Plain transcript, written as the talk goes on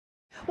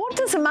What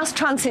does a mass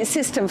transit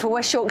system for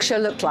West Yorkshire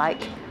look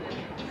like?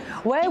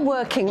 We're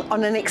working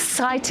on an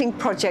exciting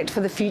project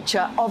for the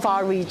future of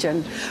our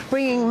region.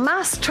 Bringing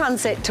mass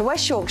transit to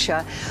West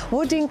Yorkshire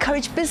would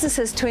encourage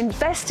businesses to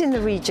invest in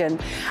the region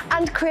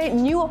and create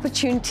new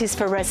opportunities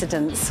for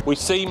residents. We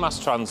see mass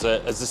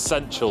transit as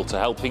essential to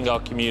helping our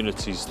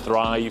communities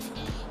thrive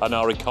and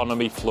our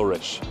economy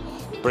flourish,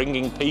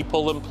 bringing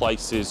people and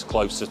places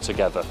closer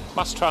together.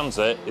 Mass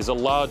transit is a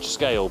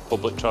large-scale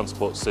public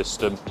transport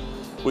system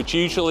which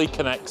usually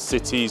connects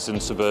cities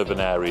and suburban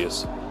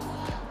areas.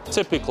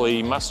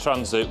 Typically, mass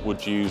transit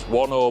would use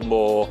one or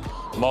more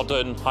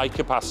modern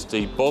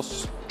high-capacity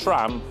bus,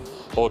 tram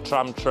or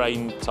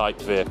tram-train type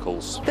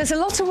vehicles. There's a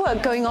lot of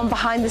work going on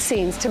behind the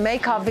scenes to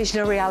make our vision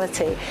a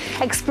reality,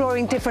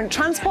 exploring different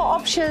transport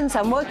options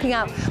and working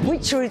out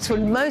which routes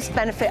would most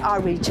benefit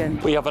our region.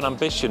 We have an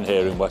ambition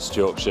here in West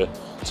Yorkshire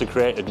to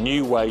create a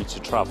new way to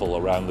travel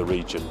around the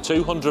region.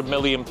 £200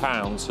 million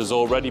has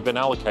already been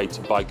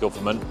allocated by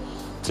government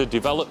to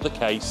develop the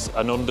case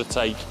and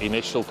undertake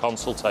initial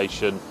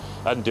consultation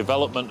and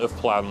development of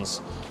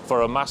plans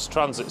for a mass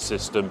transit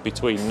system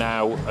between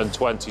now and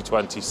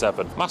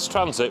 2027. Mass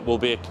transit will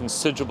be a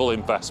considerable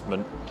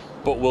investment,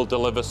 but will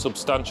deliver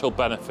substantial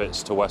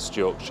benefits to West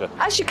Yorkshire.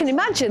 As you can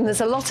imagine,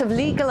 there's a lot of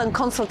legal and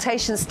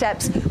consultation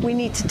steps we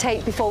need to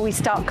take before we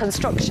start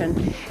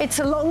construction. It's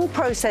a long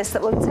process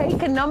that will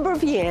take a number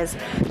of years,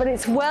 but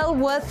it's well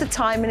worth the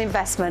time and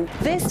investment.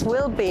 This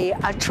will be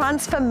a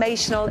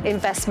transformational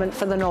investment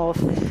for the North,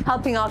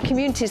 helping our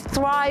communities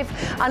thrive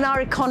and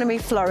our economy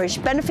flourish,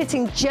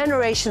 benefiting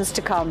generations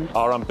to come.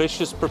 Our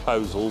ambitious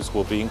proposals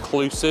will be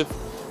inclusive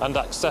and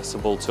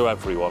accessible to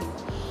everyone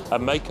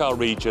and make our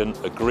region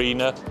a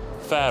greener,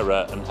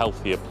 fairer and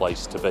healthier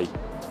place to be.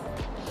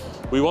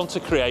 We want to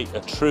create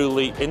a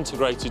truly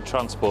integrated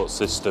transport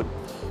system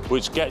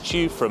which gets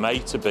you from A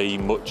to B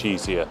much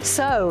easier.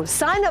 So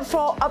sign up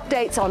for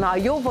updates on our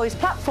Your Voice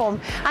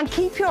platform and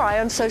keep your eye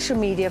on social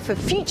media for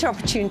future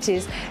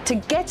opportunities to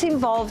get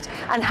involved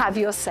and have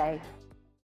your say.